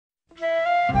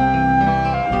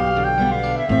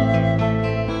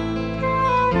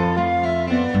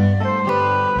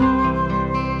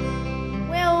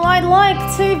Well, I'd like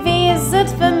to visit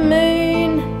the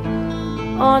moon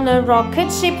on a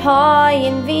rocket ship high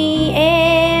in the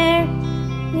air.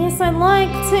 Yes, I'd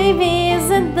like to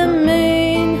visit the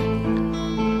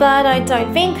moon, but I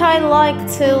don't think I'd like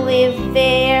to live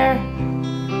there.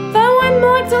 Though I'd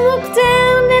like to look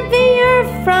down at the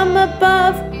earth from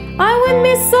above, I would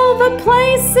miss all the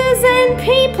places and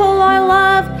people I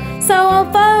love. So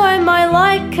although I might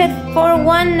like it for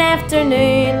one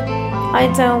afternoon, I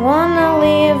don't wanna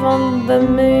live on the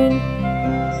moon.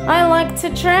 I like to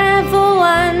travel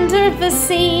under the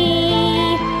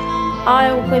sea.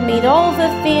 I would meet all the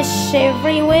fish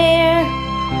everywhere.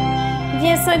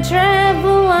 Yes, I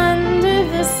travel under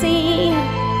the sea,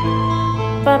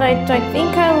 but I don't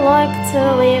think I like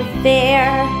to live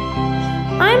there.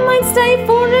 I might stay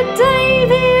for a day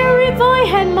there if I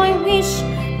had my wish,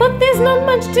 but there's not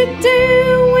much to do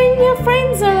when your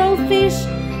friends are all fish,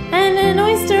 and an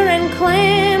oyster and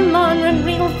clam are a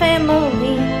real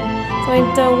family. So I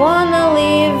don't wanna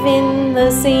live in the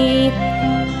sea.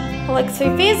 I like to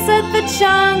visit the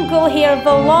jungle, hear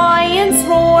the lions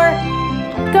roar,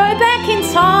 go back in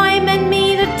time and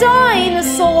meet a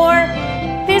dinosaur.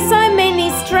 There's so many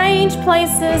strange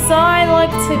places I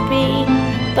like to be,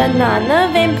 but none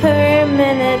of them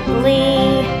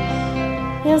permanently.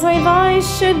 Yes, if I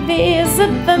should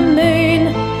visit the moon,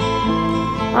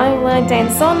 I would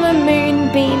dance on the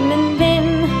moonbeam, and then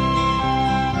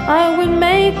I would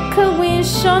make a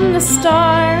wish on the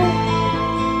star.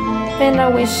 Then I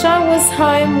wish I was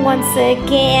home once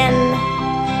again.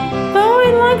 Though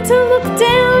I'd like to look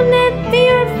down at the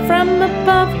earth from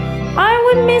above, I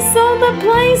would miss all the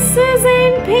places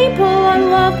and people I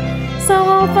love. So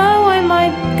although I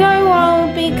might go,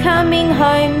 I'll be coming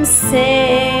home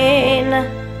soon.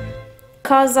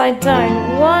 'Cause I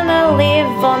don't wanna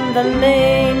live on the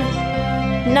moon.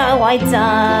 No, I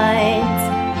don't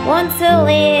want to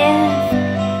live